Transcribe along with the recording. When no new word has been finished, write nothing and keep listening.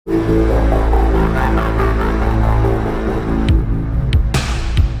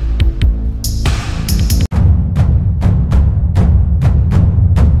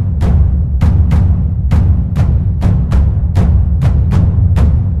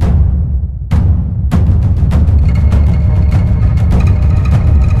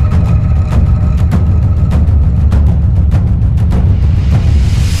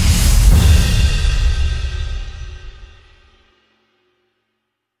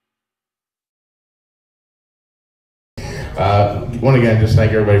Want again, just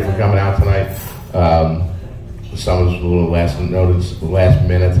thank everybody for coming out tonight. Some was a little last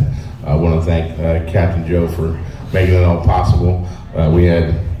minute. I want to thank Capt Joe for making it all possible. We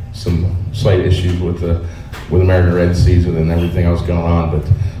had some slight issues with the American Red season and everything else going on, but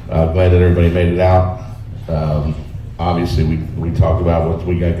glad that everybody made it out. Obviously, we talked about what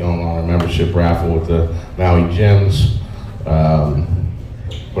we got going on, our membership raffle with the Maui Gyms.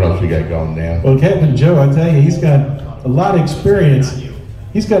 What else we got going, Dan? Well, Capt Joe, I tell you, he's got a lot of experience.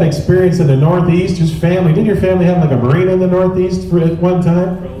 He's got experience in the Northeast. His family, didn't your family have like a marina in the Northeast at one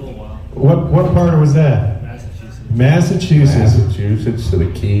time? For a little while. What part was that? Massachusetts. Massachusetts to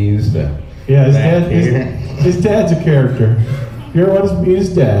the Keys. Yeah, his dad's a character. You ever want to meet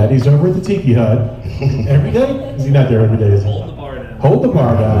his dad? He's over at the Tiki Hut every day. Is he not there every day? Is he? Hold the bar down. Hold the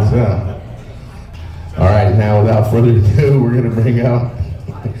bar down. All right, now without further ado, we're going to bring out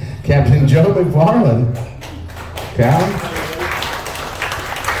Capt Joe Mcfarlane. Cal?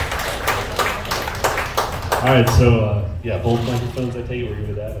 All right, so yeah, both microphones. I take it we're good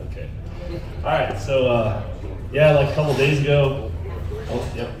with that. Okay. All right, so yeah, like a couple days ago.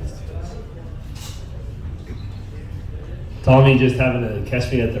 Oh, yep. Tommy just happened to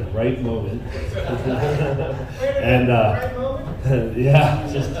catch me at the right moment, and yeah,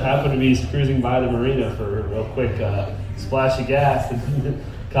 just happened to be cruising by the marina for a real quick splash of gas and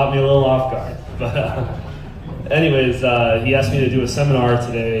caught me a little off guard. But anyways, he asked me to do a seminar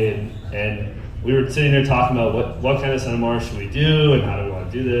today, and we were sitting there talking about what kind of seminar should we do and how do we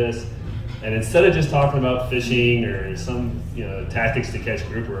want to do this. And instead of just talking about fishing or some tactics to catch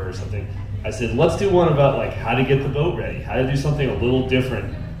grouper or something, I said, let's do one about like how to get the boat ready, how to do something a little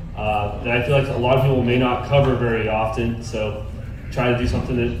different that I feel like a lot of people may not cover very often. So try to do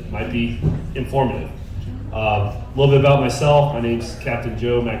something that might be informative. A little bit about myself. My name's Capt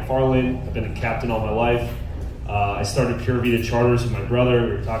Joe Mcfarlane. I've been a captain all my life. I started Pure Vita Charters with my brother.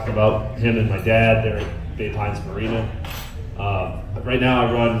 We were talking about him and my dad there at Bay Pines Marina. Right now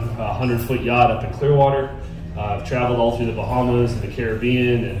I run a 100-foot yacht up in Clearwater. I've traveled all through the Bahamas and the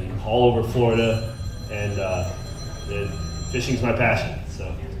Caribbean and all over Florida, and fishing's my passion.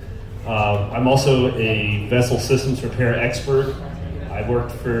 So I'm also a vessel systems repair expert. I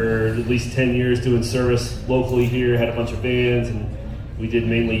worked for at least 10 years doing service locally here, had a bunch of vans, and we did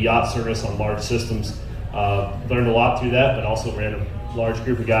mainly yacht service on large systems. Learned a lot through that, but also ran a large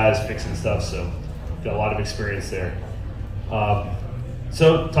group of guys fixing stuff, so got a lot of experience there.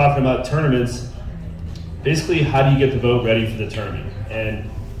 So talking about tournaments, basically how do you get the boat ready for the tournament? And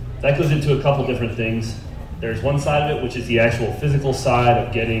that goes into a couple different things. There's one side of it, which is the actual physical side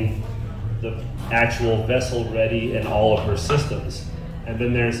of getting the actual vessel ready and all of her systems. And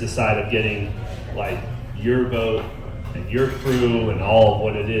then there's the side of getting like your boat and your crew and all of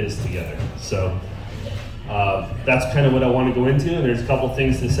what it is together. So that's kind of what I want to go into. And there's a couple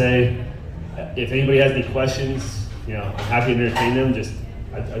things to say. If anybody has any questions, I'm happy to entertain them. Just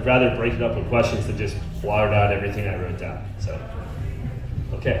I'd rather break it up with questions than just blurt out everything I wrote down. So,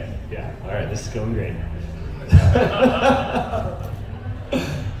 okay, yeah, all right, this is going great.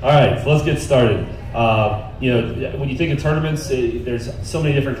 All right, so let's get started. When you think of tournaments, there's so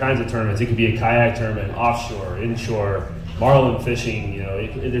many different kinds of tournaments. It could be a kayak tournament, offshore, inshore, marlin fishing.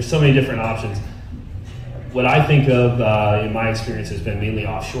 There's so many different options. What I think of in my experience has been mainly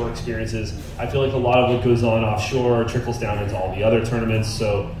offshore experiences. I feel like a lot of what goes on offshore trickles down into all the other tournaments.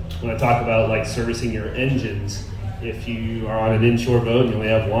 So when I talk about like servicing your engines, if you are on an inshore boat and you only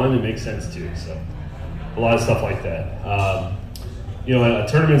have one, it makes sense too. So a lot of stuff like that. A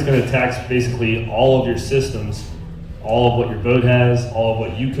tournament's going to tax basically all of your systems, all of what your boat has, all of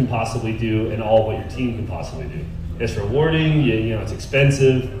what you can possibly do, and all of what your team can possibly do. It's rewarding. It's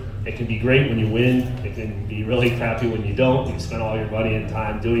expensive. It can be great when you win. It can be really crappy when you don't. You've spent all your money and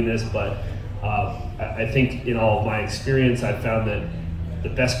time doing this, but I think in all of my experience, I've found that the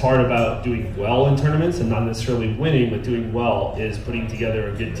best part about doing well in tournaments, and not necessarily winning, but doing well, is putting together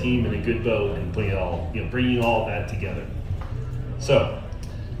a good team and a good boat and putting it all, bringing all of that together. So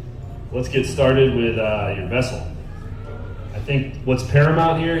let's get started with your vessel. I think what's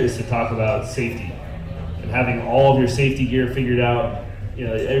paramount here is to talk about safety and having all of your safety gear figured out.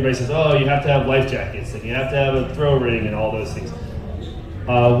 Everybody says, oh, you have to have life jackets and you have to have a throw ring and all those things.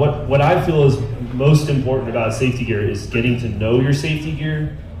 What I feel is most important about safety gear is getting to know your safety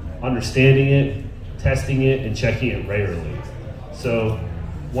gear, understanding it, testing it, and checking it regularly. So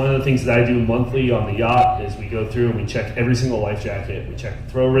one of the things that I do monthly on the yacht is we go through and we check every single life jacket. We check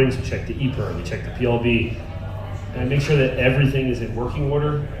the throw rings, we check the EPIR, we check the PLV, and make sure that everything is in working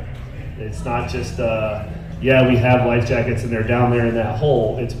order. It's not just, we have life jackets and they're down there in that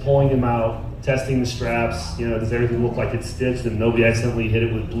hole. It's pulling them out, testing the straps. You know, does everything look like it's stitched and nobody accidentally hit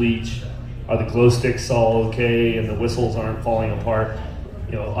it with bleach? Are the glow sticks all okay and the whistles aren't falling apart?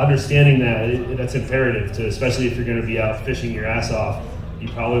 You know, understanding that, that's imperative to, especially if you're going to be out fishing your ass off, you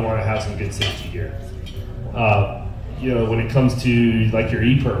probably want to have some good safety gear. You know, when it comes to like your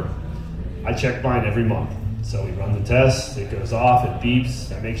E-perm, I check mine every month. So we run the test, it goes off, it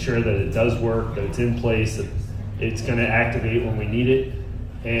beeps, I make sure that it does work, that it's in place, that it's going to activate when we need it,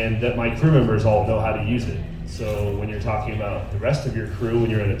 and that my crew members all know how to use it. So when you're talking about the rest of your crew, when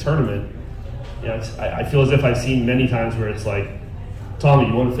you're in a tournament, you know, I feel as if I've seen many times where it's like, Tommy,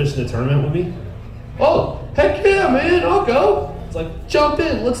 you want to fish in the tournament with me? Oh, heck yeah, man, I'll go. It's like, jump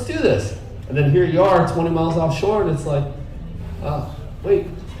in, let's do this. And then here you are, 20 miles offshore, and it's like, wait,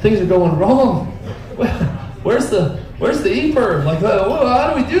 things are going wrong. Where's the E-perm? Like,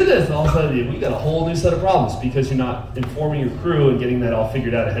 how do we do this? And all of a sudden, we got a whole new set of problems because you're not informing your crew and getting that all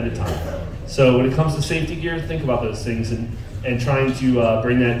figured out ahead of time. So when it comes to safety gear, think about those things and trying to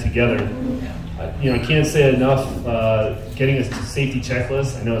bring that together. You know, I can't say enough, getting a safety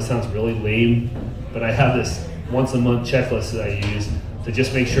checklist. I know it sounds really lame, but I have this once a month checklist that I use to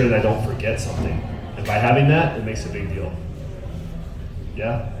just make sure that I don't forget something. And by having that, it makes a big deal.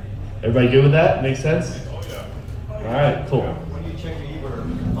 Yeah? Everybody good with that? Makes sense? Oh, yeah. All right, cool. When you check your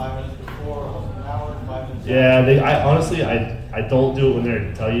E-perm, 5 minutes before, almost an hour, 5 minutes Yeah, I honestly, I don't do it when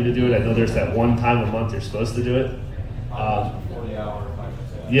they tell you to do it. I know there's that one time a month you're supposed to do it. before the hour, 5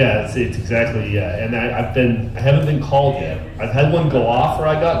 minutes after. Yeah, it's exactly, yeah. And I haven't been called yet. I've had one go off where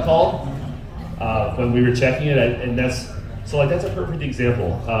I got called when we were checking it, and that's a perfect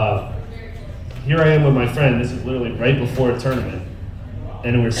example. Here I am with my friend. This is literally right before a tournament,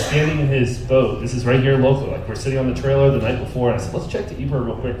 and we're standing in his boat. This is right here locally. Like, we're sitting on the trailer the night before, and I said, let's check the E-perm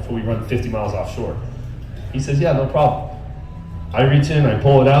real quick before we run 50 miles offshore. He says, yeah, no problem. I reach in, I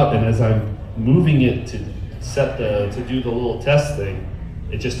pull it out, and as I'm moving it to do the little test thing,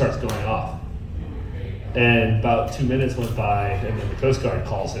 it just starts going off. And about 2 minutes went by, and then the Coast Guard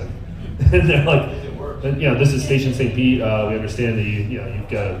calls him. And they're like, you know, this is Station St. Pete. We understand that you've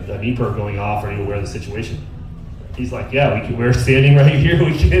got an E-perm going off. Are you aware of the situation? He's like, yeah, we're standing right here.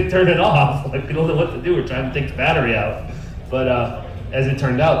 We can't turn it off. Like, we don't know what to do. We're trying to take the battery out. But as it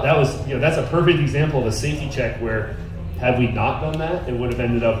turned out, that's a perfect example of a safety check where, had we not done that, it would have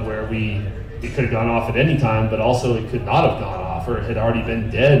ended up where it could have gone off at any time, but also it could not have gone off, or it had already been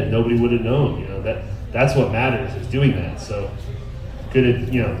dead. And nobody would have known. You know, that's what matters, is doing that. So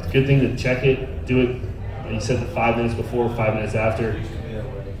good thing to check it, do it. You said the 5 minutes before, 5 minutes after.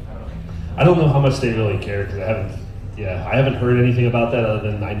 I don't know how much they really care, because I haven't heard anything about that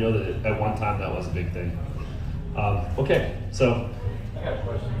other than I know that at one time that was a big thing. Okay, so. I got a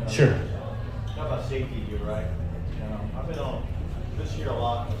question. Sure. How about safety gear, right? I've been on this year a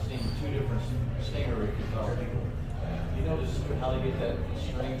lot. I've seen 2 different stinger rigs with all people. You notice how they get that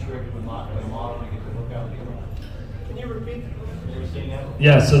string trick with model to get the hook out? Can you repeat? Have you ever seen that?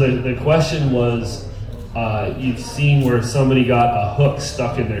 Yeah, so the question was, you've seen where somebody got a hook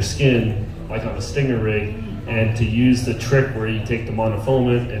stuck in their skin, like on a stinger rig, and to use the trick where you take the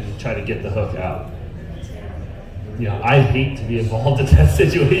monofilament and try to get the hook out. You know, I hate to be involved in that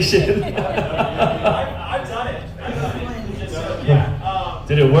situation. I've done it. Yeah.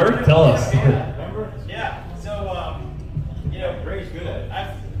 Did it work? Tell us. Yeah. So, Ray's good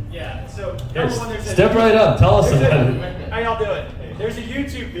at it. So Here, number one, there's step right up. Tell us about it. How y'all doing? There's a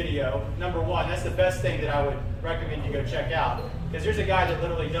YouTube video. Number one, that's the best thing that I would recommend you go check out, because there's a guy that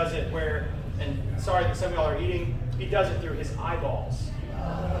literally does it where, and sorry that some of y'all are eating, he does it through his eyeballs.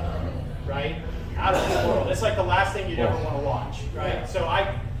 Right? Out of this world. It's like the last thing you'd ever want to watch, right? So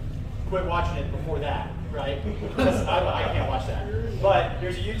I quit watching it before that, right? I can't watch that. But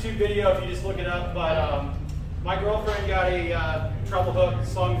there's a YouTube video if you just look it up. But my girlfriend got a treble hook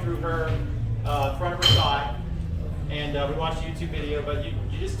slung through her front of her thigh, and we watched the YouTube video. But you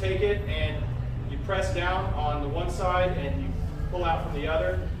just take it and you press down on the one side and you pull out from the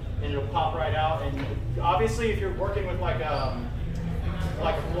other, and it'll pop right out. And obviously, if you're working with like a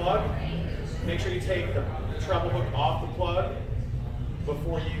plug, make sure you take the treble hook off the plug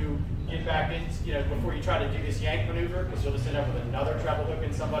before you get back in, before you try to do this yank maneuver, because you'll just end up with another treble hook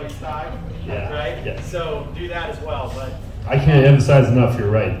in somebody's thigh, right? Yeah. So do that as well. But I can't emphasize enough, you're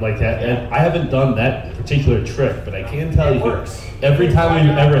right. Like that, and I haven't done that particular trick, but I can tell you, every time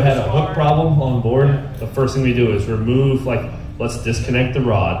we've ever had a hook problem on board, the first thing we do is remove, let's disconnect the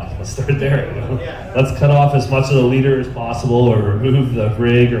rod. Let's start there. Let's cut off as much of the leader as possible, or remove the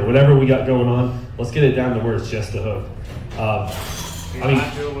rig, or whatever we got going on. Let's get it down to where it's just a hook. I mean,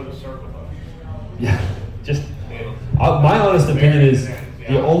 not do it with a circle hook. Yeah, just my honest opinion is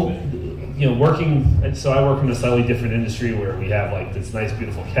working, so I work in a slightly different industry where we have like this nice,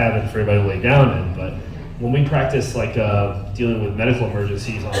 beautiful cabin for everybody to lay down in. But when we practice like dealing with medical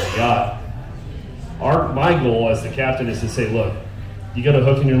emergencies on the yacht, my goal as the captain is to say, look, you got a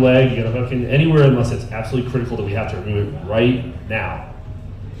hook in your leg, you got a hook in anywhere unless it's absolutely critical that we have to remove it right now.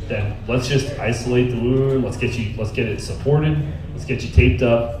 Then let's just isolate the wound, let's get it supported, let's get you taped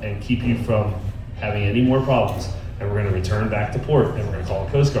up and keep you from having any more problems. And we're gonna return back to port and we're gonna call a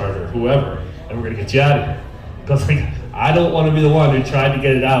Coast Guard or whoever and we're gonna get you out of here. Because like, I don't wanna be the one who tried to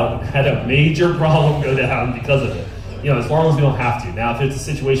get it out and had a major problem go down because of it. As long as we don't have to. Now, if it's a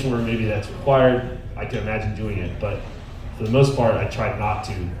situation where maybe that's required, I can imagine doing it, but for the most part, I try not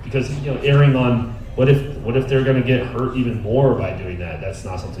to, because erring on what if they're going to get hurt even more by doing that? That's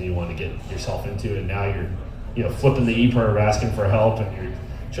not something you want to get yourself into, and now you're flipping the e-perv asking for help, and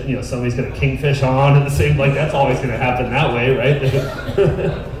somebody's going to kingfish on and the same, like that's always going to happen that way, right?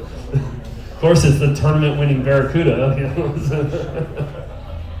 Of course, it's the tournament winning Barracuda.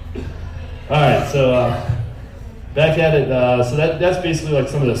 All right, so back at it. So that's basically like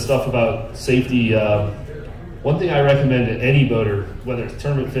some of the stuff about safety. One thing I recommend to any boater, whether it's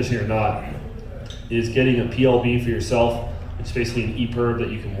tournament fishing or not, is getting a PLB for yourself. It's basically an e-perv that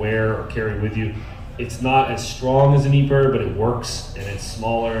you can wear or carry with you. It's not as strong as an e-perv, but it works, and it's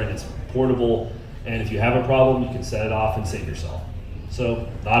smaller, and it's portable, and if you have a problem, you can set it off and save yourself. So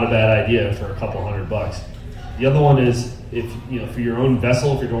not a bad idea for a couple $100. The other one is, if for your own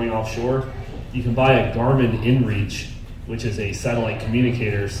vessel, if you're going offshore, you can buy a Garmin InReach, which is a satellite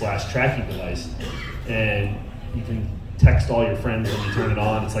communicator / tracking device, and you can text all your friends when you turn it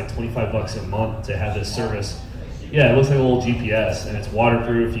on. It's like $25 a month to have this service. Yeah, it looks like a little GPS, and it's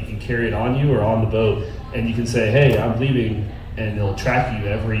waterproof. You can carry it on you or on the boat, and you can say, hey, I'm leaving, and it'll track you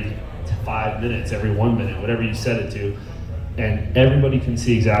every 5 minutes, every 1 minute, whatever you set it to, and everybody can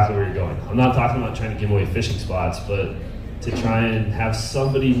see exactly where you're going. I'm not talking about trying to give away fishing spots, but to try and have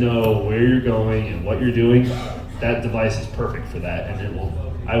somebody know where you're going and what you're doing, that device is perfect for that, and it will,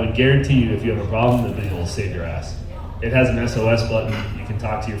 I would guarantee you, if you have a problem, it will save your ass. It has an SOS button. You can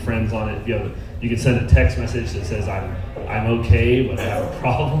talk to your friends on it. You can send a text message that says, I'm okay, but I have a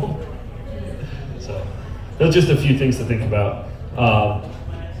problem. So those are just a few things to think about.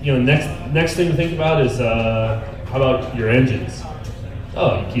 Next thing to think about is how about your engines?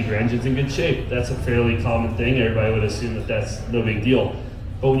 Oh, you keep your engines in good shape. That's a fairly common thing. Everybody would assume that that's no big deal.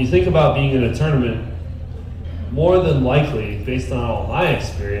 But when you think about being in a tournament, more than likely, based on all my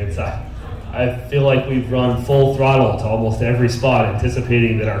experience, I feel like we've run full throttle to almost every spot,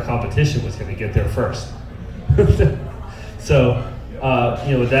 anticipating that our competition was going to get there first. So,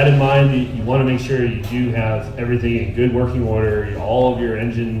 with that in mind, you want to make sure you do have everything in good working order. All of your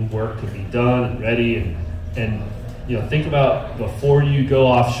engine work can be done and ready, and think about before you go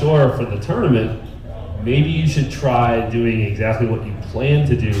offshore for the tournament. Maybe you should try doing exactly what you plan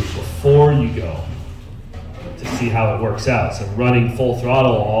to do before you go, to see how it works out. So running full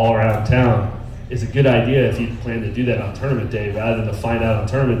throttle all around town is a good idea if you plan to do that on tournament day, rather than to find out on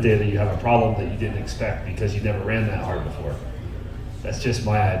tournament day that you have a problem that you didn't expect because you never ran that hard before. That's just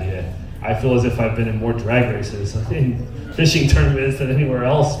my idea. I feel as if I've been in more drag races in fishing tournaments than anywhere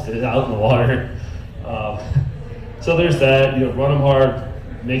else out in the water. So there's that. Run them hard,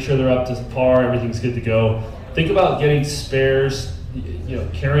 make sure they're up to par, everything's good to go. Think about getting spares.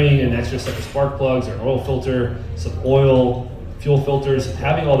 Carrying an extra set of spark plugs or an oil filter, some oil, fuel filters,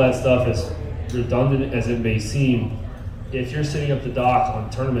 having all that stuff, as redundant as it may seem, if you're sitting up the dock on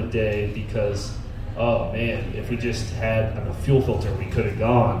tournament day because, oh man, if we just had a fuel filter, we could have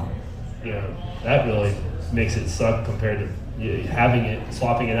gone, that really makes it suck compared to having it,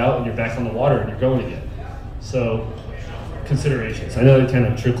 swapping it out, and you're back on the water and you're going again. So, considerations. I know it kind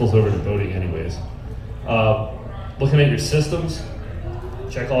of trickles over to boating anyways. Looking at your systems,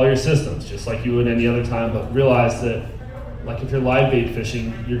 check all your systems, just like you would any other time, but realize that, like if you're live bait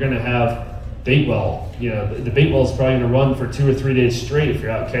fishing, you're gonna have bait well. The bait well is probably gonna run for 2 or 3 days straight if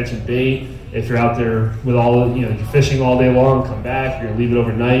you're out catching bait. If you're out there with you're fishing all day long, come back, you're gonna leave it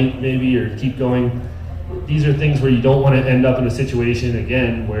overnight maybe, or keep going. These are things where you don't wanna end up in a situation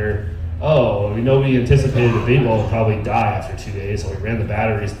again where, oh, we anticipated the bait well would probably die after 2 days, so we ran the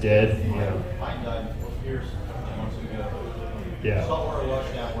batteries dead. Mine died 4 years months ago. Yeah. Saltwater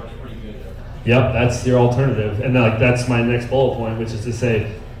washdown works pretty good there. Yep, that's your alternative. And that's my next bullet point, which is to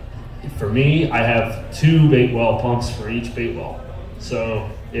say, for me, I have 2 bait well pumps for each bait well. So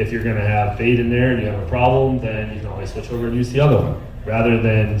if you're gonna have bait in there and you have a problem, then you can always switch over and use the other one. Rather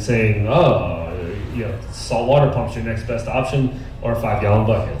than saying, saltwater pump's your next best option, or 5-gallon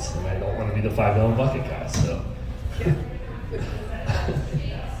buckets. And I don't want to be the 5-gallon bucket guy, so.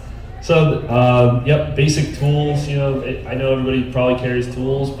 So, yep, basic tools. You know, I know everybody probably carries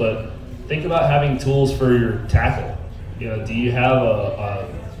tools, but think about having tools for your tackle. You know, do you have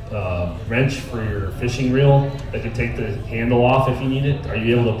a wrench for your fishing reel that can take the handle off if you need it? Are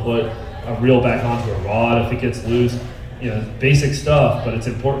you able to put a reel back onto a rod if it gets loose? You know, basic stuff, but it's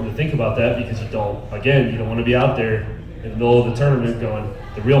important to think about that because you don't want to be out there in the middle of the tournament going,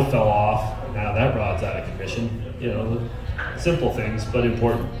 the reel fell off, now that rod's out of commission. You know, simple things, but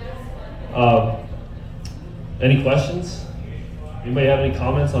important. Any questions? Anybody have any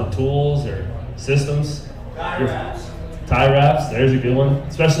comments on tools or systems? Tie wraps. Tie wraps, there's a good one,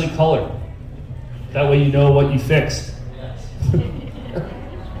 especially color. That way you know what you fixed. Yes.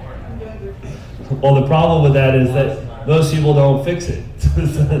 Well, the problem with that is that most people don't fix it.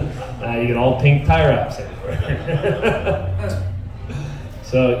 Now you get all pink tie wraps everywhere.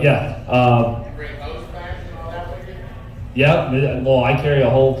 So yeah. Yeah, well, I carry a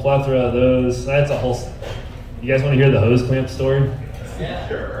whole plethora of those. That's a whole. You guys want to hear the hose clamp story? Yeah,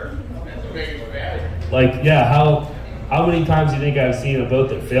 sure. That's the biggest bad. Like, yeah, how many times do you think I've seen a boat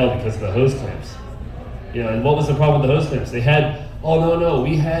that failed because of the hose clamps? You know, and what was the problem with the hose clamps? They had, oh no,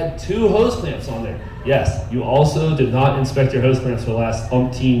 we had 2 hose clamps on there. Yes, you also did not inspect your hose clamps for the last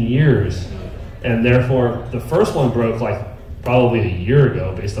umpteen years, and therefore the first one broke like probably a year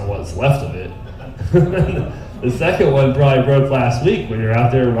ago based on what's left of it. The second one probably broke last week when you're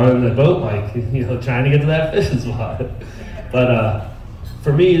out there running the boat, like, you know, trying to get to that fishing spot. But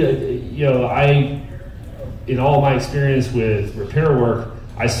for me, you know, in all my experience with repair work,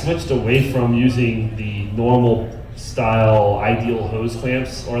 I switched away from using the normal style ideal hose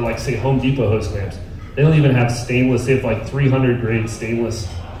clamps, or like say Home Depot hose clamps. They don't even have stainless. They have like 300 grade stainless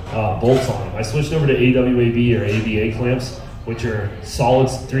bolts on them. I switched over to AWAB or ABA clamps, which are solid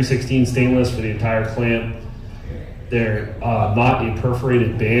 316 stainless for the entire clamp. They're not a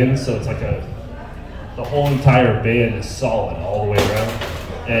perforated band, so it's like the whole entire band is solid all the way around.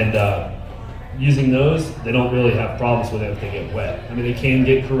 And using those, they don't really have problems with it if they get wet. I mean, they can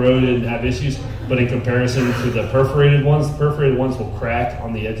get corroded and have issues, but in comparison to the perforated ones will crack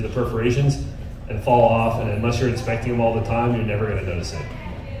on the edge of the perforations and fall off, and unless you're inspecting them all the time, you're never gonna notice it.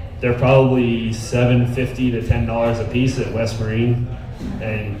 They're probably $7.50 to $10 a piece at West Marine,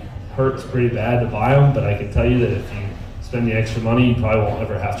 and hurts pretty bad to buy them, but I can tell you that if you spend the extra money, you probably won't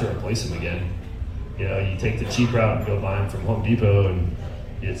ever have to replace them again. You know, you take the cheap route and go buy them from Home Depot, and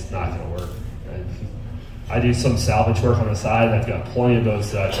it's not gonna work. I do some salvage work on the side, and I've got plenty of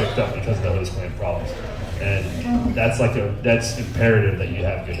boats that I picked up because of the hose clamp problems. And that's imperative that you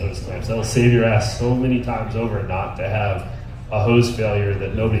have good hose clamps. That'll save your ass so many times over not to have a hose failure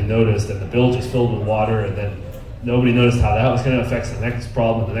that nobody noticed, and the bilge is filled with water, and then nobody noticed how that was going to affect the next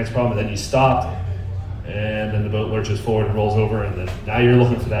problem, and then you stopped, and then the boat lurches forward and rolls over, and then now you're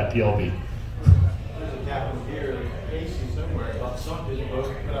looking for that PLB. There's a captain here, Casey somewhere, about sunk his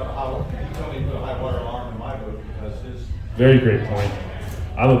boat, put out a he told me to put a high water alarm in my boat because his... Very great point.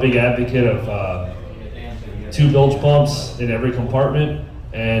 I'm a big advocate of 2 bilge pumps in every compartment,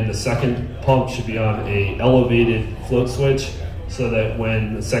 and the second pump should be on a elevated float switch so that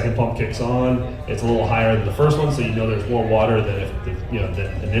when the second pump kicks on, it's a little higher than the first one, so you know there's more water than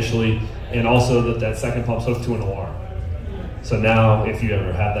initially, and also that second pump's hooked to an alarm. So now, if you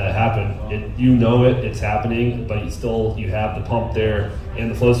ever have that happen, you know it's happening, but you have the pump there and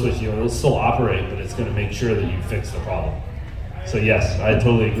the float switch. You know, it'll still operate, but it's going to make sure that you fix the problem. So yes, I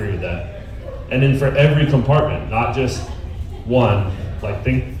totally agree with that. And then for every compartment, not just one. Like,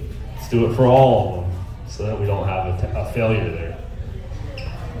 let's do it for all of them, so that we don't have a failure there.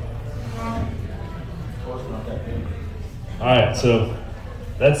 All right, so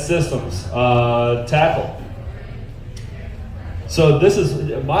that's systems. Tackle. So this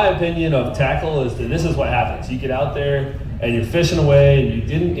is my opinion of tackle is that this is what happens. You get out there and you're fishing away, and you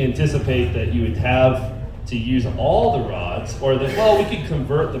didn't anticipate that you would have to use all the rods, or that, well, we could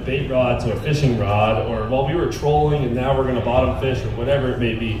convert the bait rod to a fishing rod, or, well, we were trolling and now we're going to bottom fish, or whatever it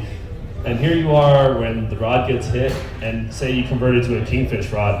may be. And here you are when the rod gets hit, and say you convert it to a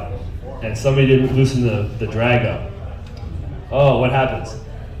kingfish rod, and somebody didn't loosen the drag up. Oh, what happens?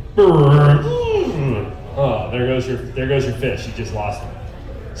 Oh, there goes your fish. You just lost it.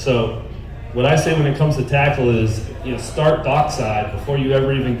 So what I say when it comes to tackle is, start dockside before you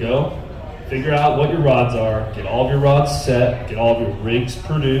ever even go. Figure out what your rods are, get all of your rods set, get all of your rigs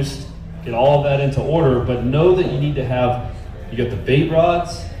produced, get all of that into order, but know that you need to have, you got the bait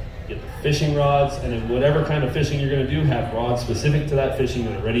rods, you get the fishing rods, and then whatever kind of fishing you're going to do, have rods specific to that fishing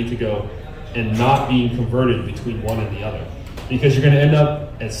that are ready to go, and not being converted between one and the other. Because you're going to end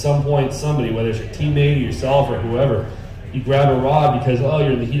up, at some point, somebody, whether it's your teammate or yourself or whoever, you grab a rod because, oh,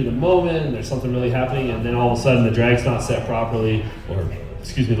 you're in the heat of the moment and there's something really happening, and then all of a sudden the drag's not set properly, or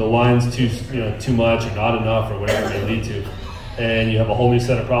excuse me, the line's too much or not enough or whatever it may lead to, and you have a whole new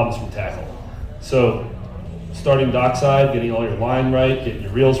set of problems from tackle. So starting dockside, getting all your line right, getting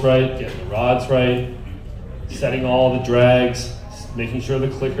your reels right, getting the rods right, setting all the drags, making sure the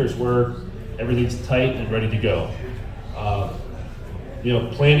clickers work, everything's tight and ready to go.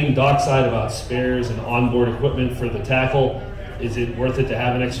 Planning dockside about spares and onboard equipment for the tackle. Is it worth it to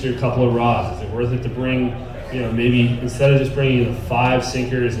have an extra couple of rods? Is it worth it to bring, maybe instead of just bringing 5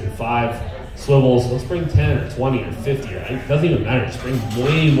 sinkers and 5 swivels, let's bring 10 or 20 or 50, right? It doesn't even matter. Just bring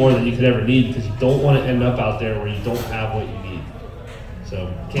way more than you could ever need, because you don't want to end up out there where you don't have what you need.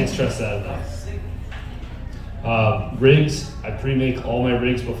 So can't stress that enough. Rigs, I pre-make all my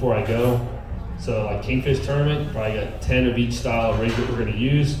rigs before I go. So like Kingfish tournament, probably got 10 of each style of rig that we're going to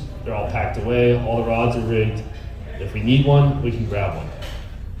use. They're all packed away. All the rods are rigged. If we need one, we can grab one.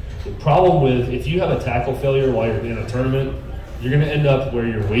 The problem with, if you have a tackle failure while you're in a tournament, you're going to end up where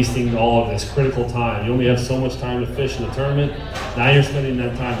you're wasting all of this critical time. You only have so much time to fish in the tournament. Now you're spending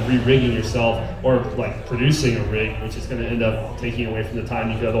that time re-rigging yourself, or like producing a rig, which is going to end up taking away from the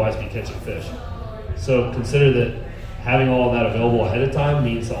time you could otherwise be catching fish. So consider that having all of that available ahead of time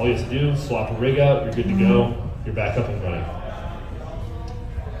means that all you have to do, swap a rig out, you're good to go, you're back up and running.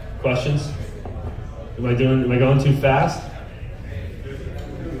 Questions? Am I going too fast?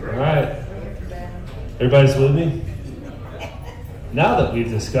 All right. Everybody's with me? Now that we've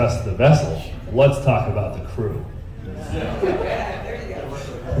discussed the vessel, let's talk about the crew.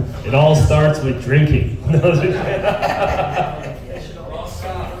 It all starts with drinking.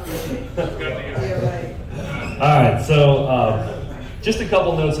 All right, so just a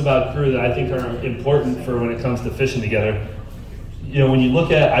couple notes about crew that I think are important for when it comes to fishing together. When you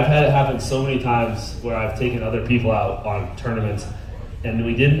look at, I've had it happen so many times where I've taken other people out on tournaments, and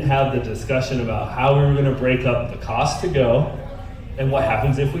we didn't have the discussion about how we were going to break up the cost to go and what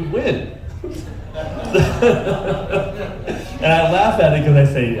happens if we win. And I laugh at it because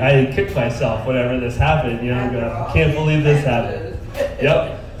I say, I kick myself whenever this happened. I'm going, I can't believe this happened.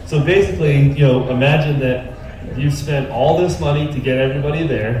 Yep. So basically, imagine that you've spent all this money to get everybody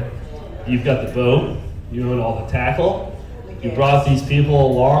there. You've got the boat, you own all the tackle. You brought these people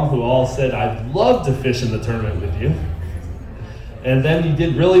along who all said, I'd love to fish in the tournament with you. And then you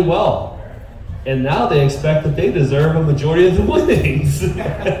did really well. And now they expect that they deserve a majority of the winnings.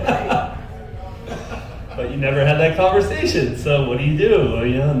 But you never had that conversation. So what do?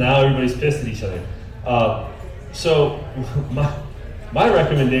 Well, now everybody's pissed at each other. So my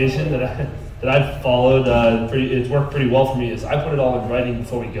recommendation that I've followed, it's worked pretty well for me, is I put it all in writing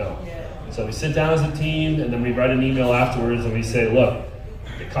before we go. So we sit down as a team, and then we write an email afterwards, and we say, look,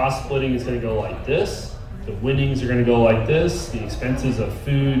 the cost splitting is going to go like this, the winnings are going to go like this, the expenses of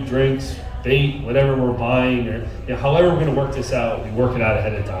food, drinks, bait, whatever we're buying, or however we're going to work this out, we work it out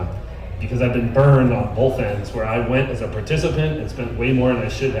ahead of time. Because I've been burned on both ends, where I went as a participant and spent way more than I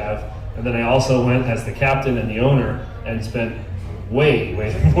should have, and then I also went as the captain and the owner and spent way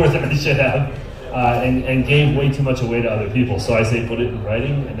more than I should have, and gave way too much away to other people. So I say put it in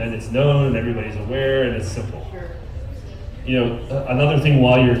writing, and then it's known and everybody's aware, and it's simple. Another thing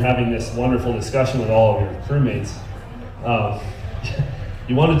while you're having this wonderful discussion with all of your crewmates,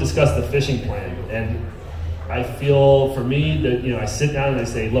 you want to discuss the fishing plan. And I feel, for me, that I sit down and I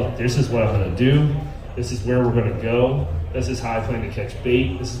say, look, this is what I'm going to do. This is where we're going to go. This is how I plan to catch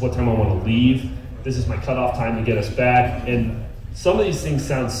bait. This is what time I want to leave. This is my cutoff time to get us back. And some of these things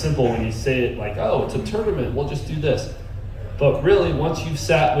sound simple when you say it like, oh, it's a tournament, we'll just do this. But really, once you've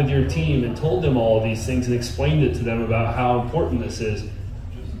sat with your team and told them all of these things and explained it to them about how important this is,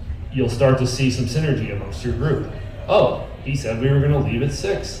 you'll start to see some synergy amongst your group. Oh, he said we were going to leave at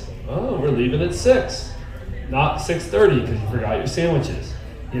 6. Oh, we're leaving at 6. Not 6:30 because you forgot your sandwiches.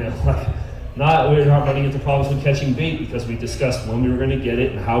 We're not running into problems with catching bait because we discussed when we were going to get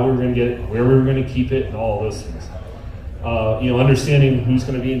it and how we were going to get it, where we were going to keep it, and all of those things. Understanding who's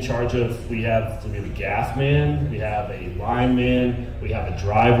going to be in charge of, we have a gaff man, we have a line man, we have a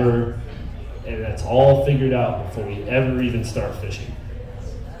driver, and that's all figured out before we ever even start fishing.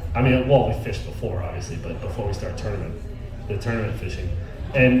 I mean, well, we fished before, obviously, but before we start the tournament fishing.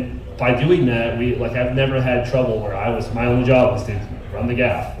 And by doing that, I've never had trouble where my only job was to run the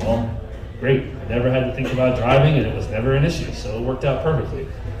gaff. Well, great. I never had to think about driving, and it was never an issue, so it worked out perfectly.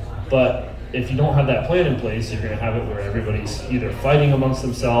 But if you don't have that plan in place, you're going to have it where everybody's either fighting amongst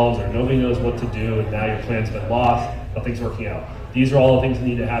themselves or nobody knows what to do, and now your plan's been lost, nothing's working out. These are all the things that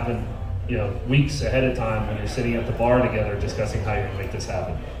need to happen, weeks ahead of time when you're sitting at the bar together discussing how you're going to make this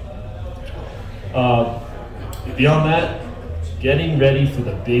happen. Beyond that, getting ready for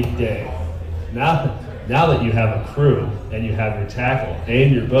the big day. Now that you have a crew and you have your tackle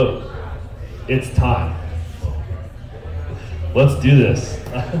and your boat, it's time. Let's do this.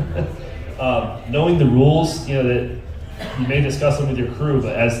 Knowing the rules, that you may discuss them with your crew,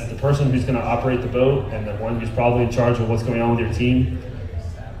 but as the person who's going to operate the boat and the one who's probably in charge of what's going on with your team,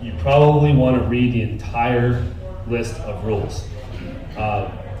 you probably want to read the entire list of rules.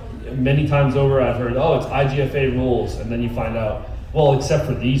 Many times over I've heard, oh, it's IGFA rules, and then you find out, well, except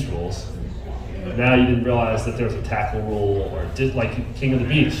for these rules. Now you didn't realize that there's a tackle rule, or like King of the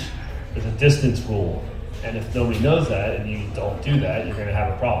Beach, there's a distance rule. And if nobody knows that and you don't do that, you're going to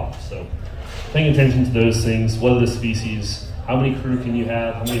have a problem. So paying attention to those things, what are the species, how many crew can you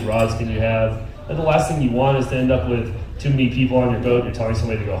have, how many rods can you have, and the last thing you want is to end up with too many people on your boat, you're telling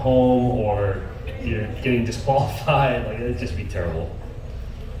somebody to go home, or you're getting disqualified. Like, it'd just be terrible.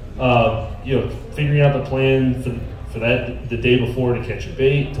 Figuring out the plan for that the day before to catch your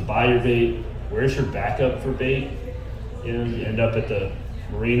bait, to buy your bait. Where's your backup for bait? You end up at the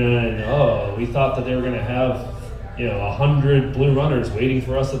marina and we thought that they were going to have 100 blue runners waiting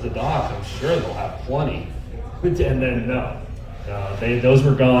for us at the dock. I'm sure they'll have plenty. And then no, those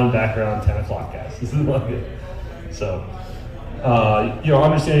were gone back around 10 o'clock, guys. This is not good. So,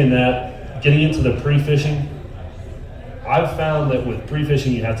 understanding that, getting into the pre-fishing, I've found that with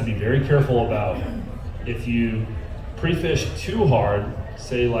pre-fishing, you have to be very careful about if you pre-fish too hard,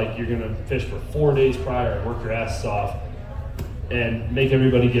 say like you're going to fish for 4 days prior and work your asses off and make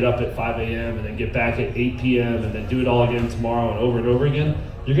everybody get up at 5 a.m. and then get back at 8 p.m. and then do it all again tomorrow and over again,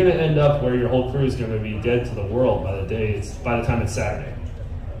 you're going to end up where your whole crew is going to be dead to the world by the time it's Saturday.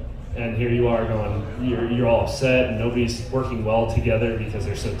 And here you are going, you're all upset and nobody's working well together because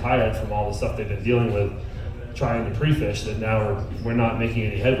they're so tired from all the stuff they've been dealing with trying to pre-fish that now we're not making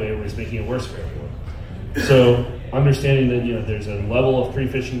any headway, we're just making it worse for everyone. So understanding that there's a level of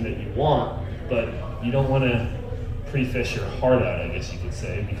pre-fishing that you want, but you don't want to pre-fish your heart out, I guess you could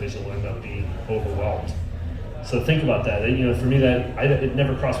say, because you'll end up being overwhelmed. So think about that. For me, it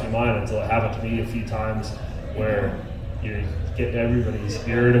never crossed my mind until it happened to me a few times where you get everybody's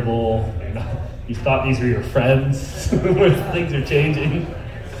irritable. You thought these were your friends when things are changing.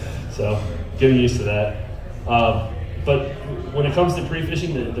 So getting used to that. But when it comes to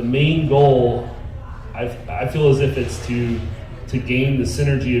pre-fishing, the main goal, I feel as if it's to gain the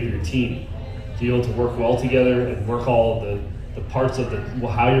synergy of your team, to be able to work well together and work all the parts of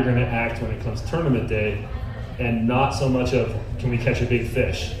how you're going to act when it comes tournament day, and not so much of can we catch a big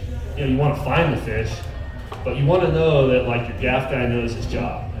fish. You want to find the fish, but you want to know that like your gaff guy knows his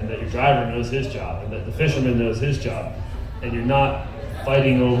job, and that your driver knows his job, and that the fisherman knows his job, and you're not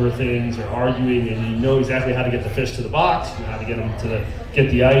fighting over things or arguing, and you know exactly how to get the fish to the box, you know how to get them to get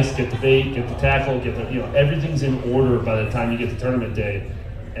the ice, get the bait, get the tackle, everything's in order by the time you get to tournament day,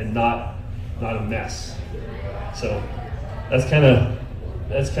 and not a mess. So that's kind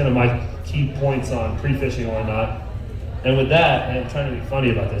of my key points on pre-fishing and whatnot. And with that, and I'm trying to be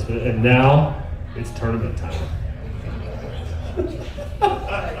funny about this, and now it's tournament time.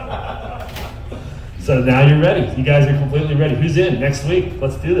 So now you're ready. You guys are completely ready. Who's in next week?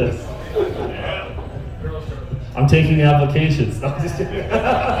 Let's do this. I'm taking applications. No, I'm just kidding.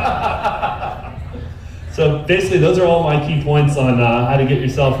 So basically, those are all my key points on how to get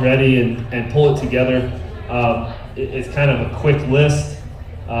yourself ready and pull it together. It's kind of a quick list.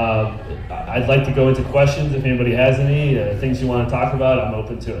 I'd like to go into questions if anybody has any things you want to talk about. I'm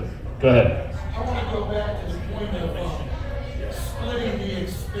open to it. Go ahead. I want to go back to the point of splitting the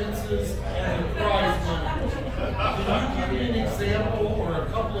expenses and the prize money. Can you give me an example or a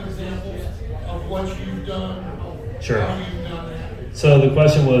couple examples of what you've done? Sure. How you've done that? So the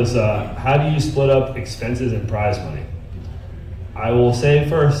question was, how do you split up expenses and prize money? I will say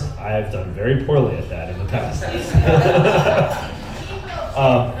first, I have done very poorly at that in the past.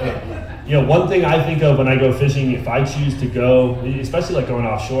 One thing I think of when I go fishing, if I choose to go, especially like going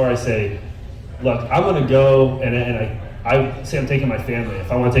offshore, I say, look, I'm going to go, and I say I'm taking my family.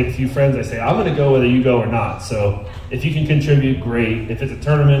 If I want to take a few friends, I say, I'm going to go whether you go or not. So if you can contribute, great. If it's a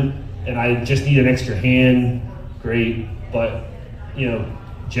tournament and I just need an extra hand, great. But,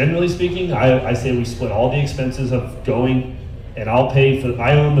 generally speaking, I say we split all the expenses of going, and I'll pay for,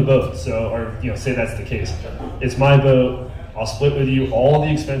 I own the boat. So, say that's the case. It's my boat. I'll split with you all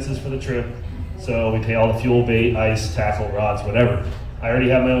the expenses for the trip. So we pay all the fuel, bait, ice, tackle, rods, whatever. I already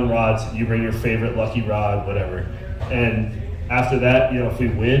have my own rods. You bring your favorite lucky rod, whatever. And after that, if we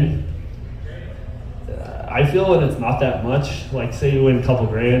win, I feel that it's not that much. Like say you win a couple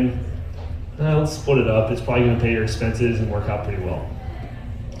grand, let's split it up. It's probably going to pay your expenses and work out pretty well.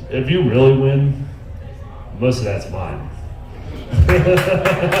 If you really win, most of that's mine.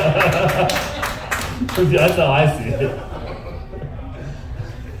 That's how I see it.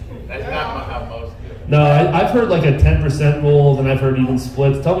 That's not how most do it. No, I've heard like a 10% rule, and I've heard even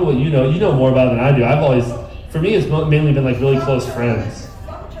splits. Tell me what you know. You know more about it than I do. I've always, for me, it's mainly been like really close friends.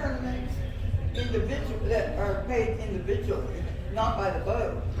 Some tournaments that are paid individually, not by the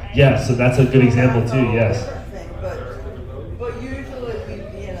boat. Yes, so that's a good example too. Yes. But usually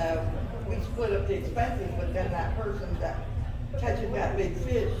we split up the expenses, but then that person that catches that big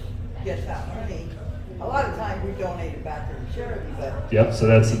fish gets that money. A lot of times we donate it back to the charity, but. Yep. So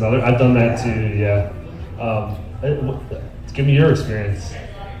that's another. I've done that too. Yeah. Give me your experience.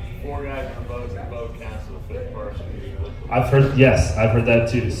 4 guys in a boat counts as the 5th person. I've heard that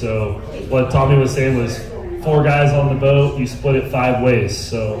too. So what Tommy was saying was 4 guys on the boat, you split it 5 ways.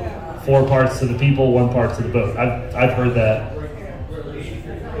 So 4 parts to the people, 1 part to the boat. I've heard that.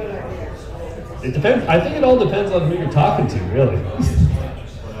 It depends. I think it all depends on who you're talking to, really.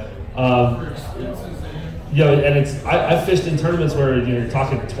 And I've fished in tournaments where you're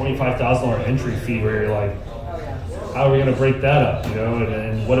talking $25,000 entry fee, where you're like, how are we going to break that up?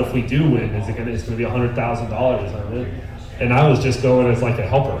 And what if we do win? It's going to be $100,000. And I was just going as like a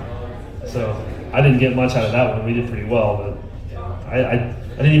helper, so I didn't get much out of that one. We did pretty well, but I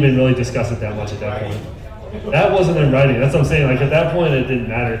didn't even really discuss it that much at that point. That wasn't in writing. That's what I'm saying. Like at that point, it didn't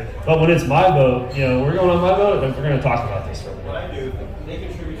matter. But when it's my boat, we're going on my boat, and we're going to talk about this for a minute. What I do, they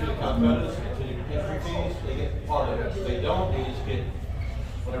contribute to the contractors, to the entry fees, they get part of it. If they don't, they just get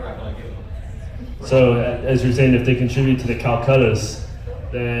whatever I can give them. So as you're saying, if they contribute to the Calcuttas,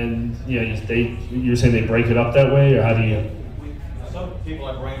 then you're saying they break it up that way, or how do you? Some people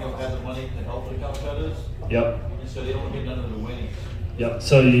like Randall have the money to help the Calcuttas. Yep. And so they don't get none of the winnings. Yep.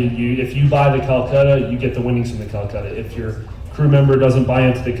 So if you buy the Calcutta, you get the winnings from the Calcutta. If your crew member doesn't buy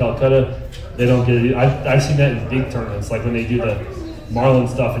into the Calcutta, they don't get it. I've seen that in big tournaments, like when they do the marlin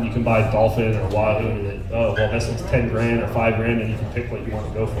stuff, and you can buy dolphin or wahoo, and this one's $10,000 or $5,000, and you can pick what you want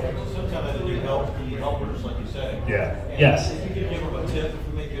to go for. Sometimes they do help, you need helpers, like you say. Yeah. And Yes. If you give them a tip, if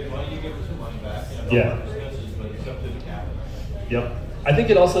we make good money, you give them some money back. Yeah. Expenses, but it's up to the captain. Yep. I think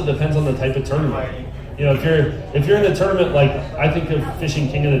it also depends on the type of tournament. If you're in a tournament, like I think of fishing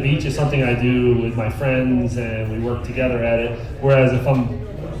King of the Beach is something I do with my friends and we work together at it. Whereas if I'm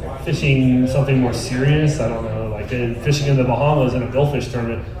fishing something more serious, I don't know, like fishing in the Bahamas in a billfish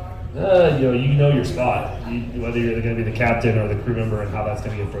tournament, you know your spot, whether you're going to be the captain or the crew member and how that's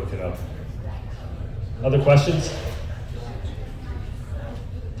going to get broken up. Other questions?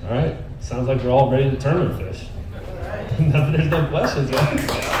 All right. Sounds like we're all ready to tournament fish. There's no questions, right?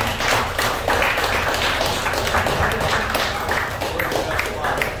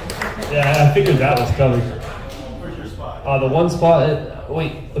 Yeah, I figured that was covered. Where's your spot? The one spot.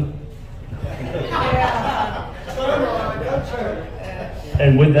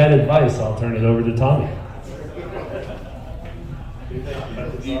 And with that advice, I'll turn it over to Tommy. Do you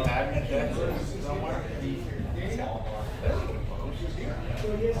have any Texas somewhere?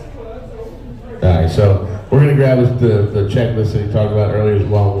 All right, so we're going to grab the checklist that he talked about earlier as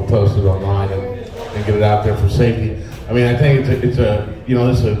well. We'll post it online and get it out there for safety. I mean, I think it's a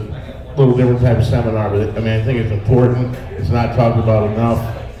this is a little different type of seminar, but I think it's important. It's not talked about enough.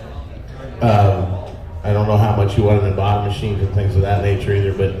 I don't know how much you want it in bottom machines and things of that nature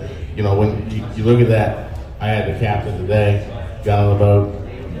either, but when you look at that, I had the captain today, got on the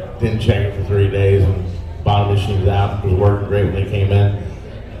boat, didn't check it for 3 days, and bottom machine's out. It was working great when they came in.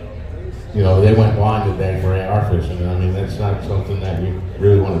 They went blind today for AR fishing. I mean, that's not something that you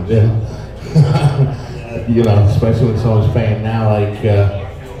really want to do. Especially when someone's paying now, like,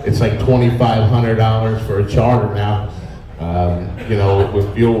 it's like $2,500 for a charter now,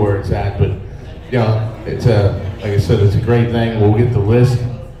 with fuel where it's at. But, it's like I said, it's a great thing. We'll get the list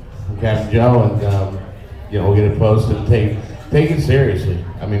from Capt Joe and, we'll get it posted and take it seriously.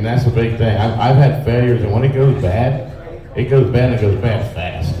 I mean, that's the big thing. I've had failures, and when it goes bad, it goes bad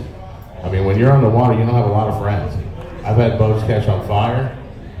fast. I mean, when you're on the water, you don't have a lot of friends. I've had boats catch on fire.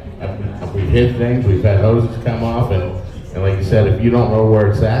 We've hit things. We've had hoses come off, and like you said, if you don't know where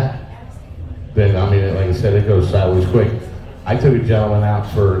it's at, then like I said, it goes sideways quick. I took a gentleman out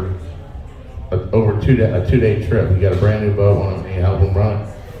for over a 2-day trip. He got a brand new boat, wanted me to help him run,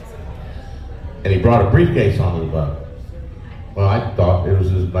 and he brought a briefcase onto the boat. Well, I thought it was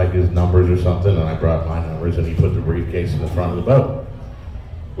his numbers or something, and I brought my numbers, and he put the briefcase in the front of the boat.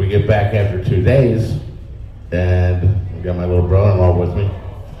 We get back after 2 days, and I got my little brother-in-law with me.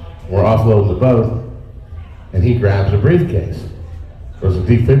 We're offloading the boat, and he grabs a briefcase. It was a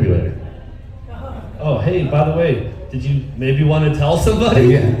defibrillator. Oh, hey, by the way, Did you maybe want to tell somebody?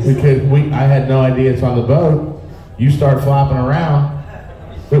 Yeah, because I had no idea it's on the boat. You start flopping around.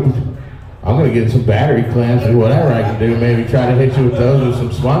 I'm going to get some battery clamps or whatever I can do. Maybe try to hit you with those with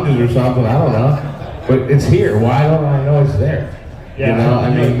some sponges or something. I don't know. But it's here. Why don't I know it's there? Yeah, you know, I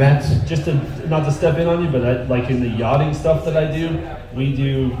mean, that's... Just not to step in on you, but like in the yachting stuff that I do, we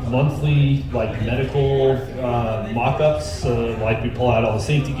do monthly like medical mock-ups. Like we pull out all the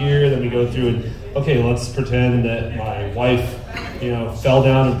safety gear, then we go through and, okay, let's pretend that my wife, fell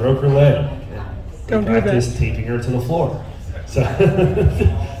down and broke her leg. Don't do practice that. taping her to the floor. So,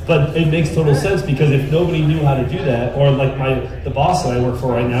 but it makes total sense because if nobody knew how to do that, or like the boss that I work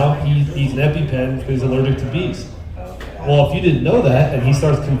for right now, he's an EpiPen because he's allergic to bees. Well, if you didn't know that and he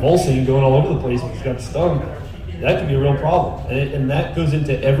starts convulsing and going all over the place because he got stung, that could be a real problem. And that goes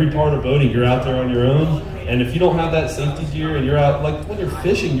into every part of boating. You're out there on your own, and if you don't have that safety gear and you're out, like when you're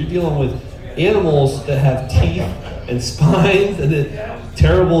fishing, you're dealing with animals that have teeth and spines and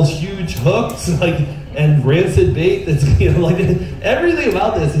terrible huge hooks, and rancid bait. That's everything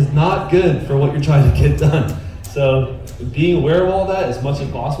about this is not good for what you're trying to get done. So being aware of all that as much as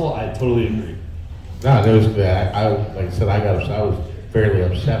possible, I totally agree. No, it was bad. Like I said, I was fairly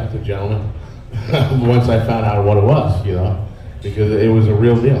upset with the gentleman once I found out what it was, because it was a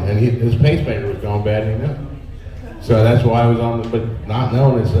real deal. And his pacemaker was going bad, and he knew. So that's why I was on but not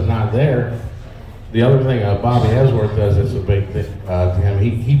knowing it's not there. The other thing Bobby Ellsworth does that's a big thing to him,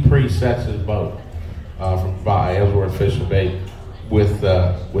 he presets his boat from Bobby Ellsworth Fish and Bait with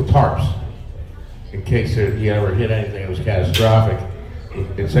tarps in case he ever hit anything that was catastrophic.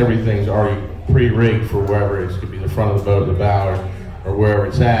 Everything's already pre-rigged for wherever it could be the front of the boat, the bow, or wherever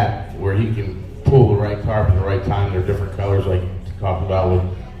it's at, where he can pull the right tarp at the right time. They're different colors, like you talked about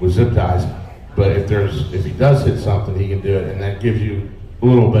with zip ties. But if he does hit something, he can do it, and that gives you a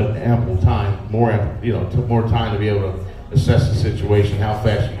little bit ample time, more time to be able to assess the situation, how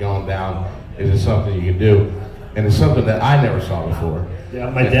fast you're going down. Is it something you can do? And it's something that I never saw before. Yeah,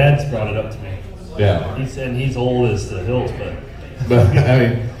 my dad's brought it up to me. Yeah, he's old as the hills, but I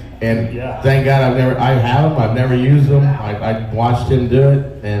mean. And yeah. Thank God I have them. I've never used them. I watched him do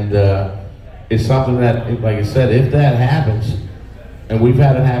it, and it's something that, like I said, if that happens, and we've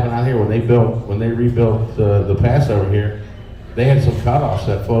had it happen out here when they rebuilt the pass over here, they had some cutoffs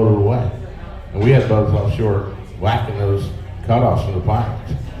that floated away, and we had boats offshore whacking those cutoffs from the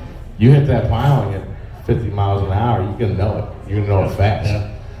pilings. You hit that piling at 50 miles an hour, you can know it. You can know it fast.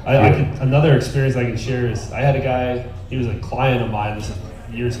 Yeah. Another experience I can share is I had a guy. He was a client of mine. This is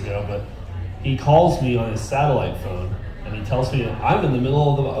years ago, but he calls me on his satellite phone and he tells me I'm in the middle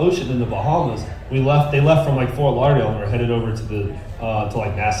of the ocean in the Bahamas. They left from like Fort Lauderdale and we're headed over to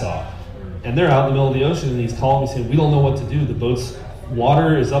like Nassau, and they're out in the middle of the ocean, and he's calling me saying we don't know what to do. The boat's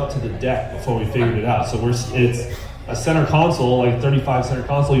water is up to the deck before we figured it out. So it's a center console, like 35 center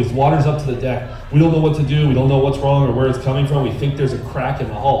console. His water's up to the deck. We don't know what to do. We don't know what's wrong or where it's coming from. We think there's a crack in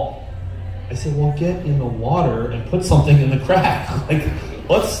the hull. I said, well, get in the water and put something in the crack.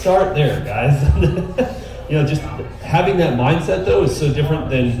 Let's start there, guys. Just having that mindset though is so different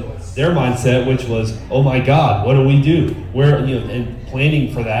than their mindset, which was, oh my God, what do we do? And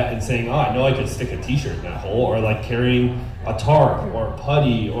planning for that and saying, oh, I know I could stick a t-shirt in that hole, or like carrying a tarp or a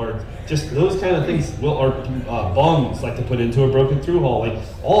putty, or just those kind of things, or bungs like to put into a broken through hull. Like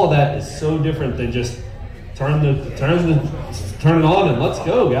all of that is so different than just turn it on and let's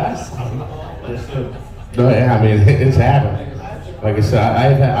go, guys. No, yeah, I mean it's happened. Like I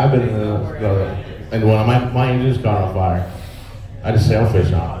said, I've been and when my engine's caught on fire, I just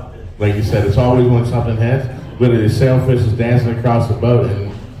sailfish on it. Like you said, it's always when something hits. Literally, the sailfish is dancing across the boat,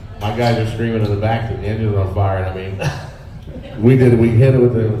 and my guys are screaming in the back that the engine's on fire. And I mean, we hit it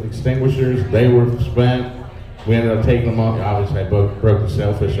with the extinguishers. They were spent. We ended up taking them off. Obviously, I broke the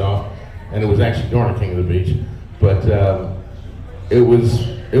sailfish off, and it was actually during King of the Beach. But it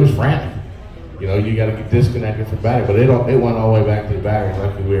was frantic. You got to get disconnected from battery, but it went all the way back to the battery.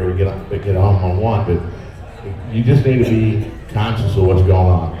 Luckily, we were able to get home on one. But you just need to be conscious of what's going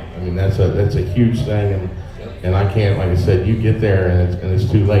on. I mean, that's a huge thing, and I can't. Like I said, you get there and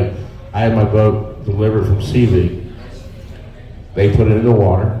it's too late. I had my boat delivered from CV. They put it in the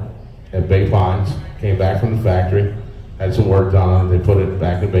water at Bay Pines. Came back from the factory, had some work done on it. They put it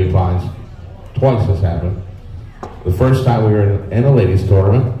back at Bay Pines. Twice this happened. The first time we were in a ladies'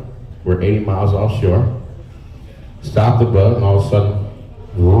 tournament. We're 80 miles offshore. Stopped the boat, and all of a sudden,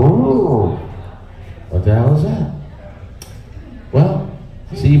 whoa, what the hell is that? Well,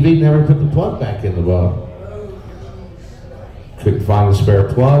 CV never put the plug back in the boat. Couldn't find a spare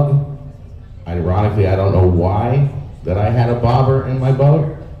plug. Ironically, I don't know why that I had a bobber in my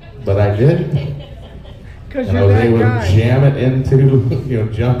boat, but I did. 'Cause And I you're was that able guy. to jam it into,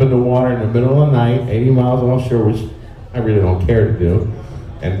 jump in the water in the middle of the night, 80 miles offshore, which I really don't care to do,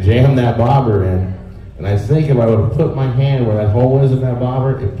 and jam that bobber in. And I think if I would have put my hand where that hole is in that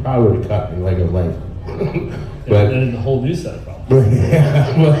bobber, it probably would have cut me like a knife. But then a whole new set of problems.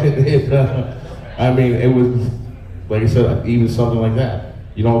 I mean, it was, like I said, even something like that.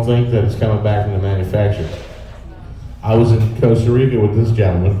 You don't think that it's coming back from the manufacturer. I was in Costa Rica with this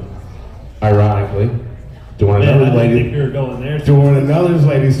gentleman, ironically, doing Man, another I didn't think lady. we were going there. Doing another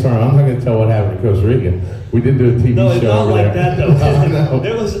lady's turn. I'm not going to tell what happened in Costa Rica. We did do a TV No, it's show not over like there. that though. No.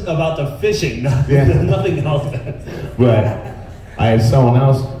 It was about the fishing, nothing, Yeah. nothing else. But I had someone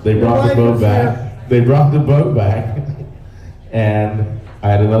else. They brought the wife boat was back. They brought the boat back, and I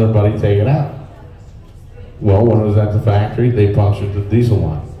had another buddy take it out. Well, when it was at the factory, they punctured the diesel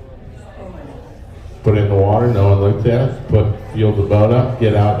line. Put it in the water. No one looked at it. Fueled the boat up.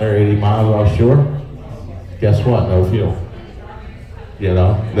 Get out there 80 miles offshore. Guess what? No fuel.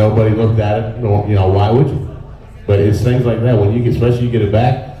 Nobody looked at it. No, why would you? But it's things like that. When especially you get it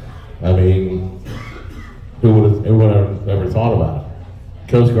back. I mean, who would have ever thought about it?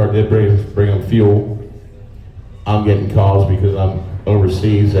 Coast Guard did bring them fuel. I'm getting calls because I'm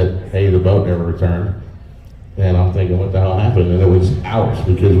overseas that, hey, the boat never returned. And I'm thinking, what the hell happened? And it was ours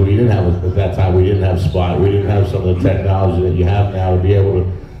because we didn't have, at that time, we didn't have Spot. We didn't have some of the technology that you have now to be able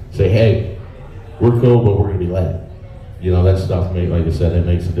to say, hey, we're cool, but we're going to be late. That stuff, like I said, it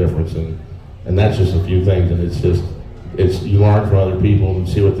makes a difference. And that's just a few things. And you learn from other people and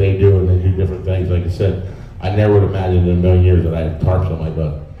see what they do, and they do different things. Like I said, I never would have imagined in a million years that I had tarps on my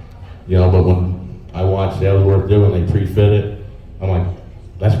boat. But when I watched Ellsworth do and they pre-fit it, I'm like,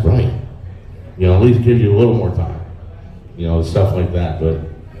 that's brilliant. At least gives you a little more time. Stuff like that. But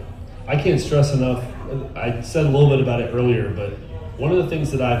I can't stress enough. I said a little bit about it earlier, but one of the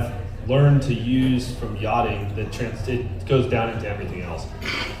things that I've learned to use from yachting that it goes down into everything else.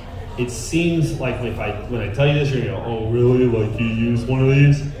 It seems like when I tell you this, you're going to go, oh, really? Like you use one of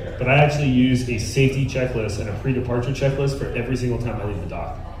these? But I actually use a safety checklist and a pre-departure checklist for every single time I leave the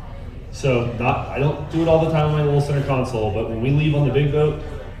dock. So I don't do it all the time on my little center console, but when we leave on the big boat,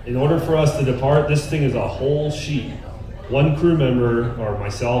 in order for us to depart, this thing is a whole sheet. One crew member, or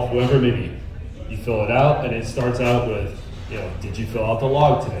myself, whoever it may be, you fill it out, and it starts out with, did you fill out the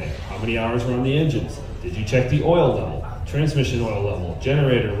log today? How many hours were on the engines? Did you check the oil level, transmission oil level,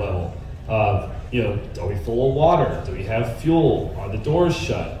 generator level? Are we full of water? Do we have fuel? Are the doors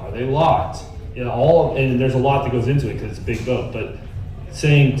shut? Are they locked? And there's a lot that goes into it because it's a big boat, but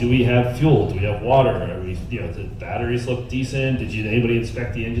saying, do we have fuel? Do we have water? Are we, the batteries look decent? Did anybody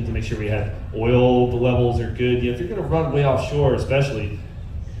inspect the engine to make sure we had oil, the levels are good? If you're going to run way offshore, especially,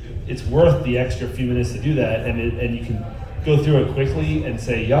 it's worth the extra few minutes to do that, and you can go through it quickly and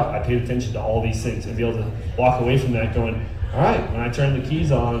say, yeah, I paid attention to all these things, and be able to walk away from that going, all right, when I turn the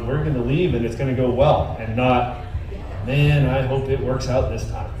keys on, we're going to leave, and it's going to go well, and not, man, I hope it works out this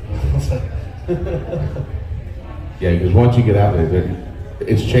time. yeah, because once you get out there,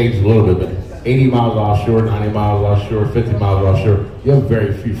 it's changed a little bit, but 80 miles offshore, 90 miles offshore, 50 miles offshore, you have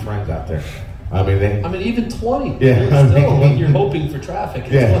very few friends out there. I mean, even 20. Yeah, Still, you're hoping for traffic.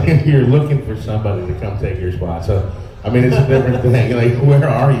 Yeah, you're looking for somebody to come take your spot. So, it's a different thing. Like, where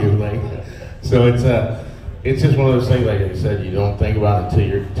are you? So it's just one of those things. Like I said, you don't think about it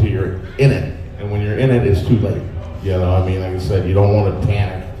until you're in it, and when you're in it, it's too late. Like I said, you don't want to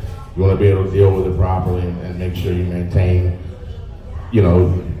panic. You want to be able to deal with it properly and make sure you maintain,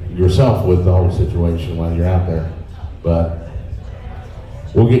 yourself with the whole situation while you're out there. But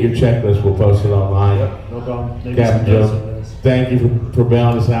we'll get your checklist. We'll post it online. Yep, no problem. Capt Joe, thank you for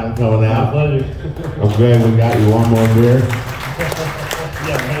bailing us out and coming out. My pleasure. I'm glad we got you one more beer.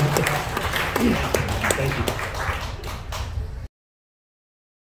 Yeah, man.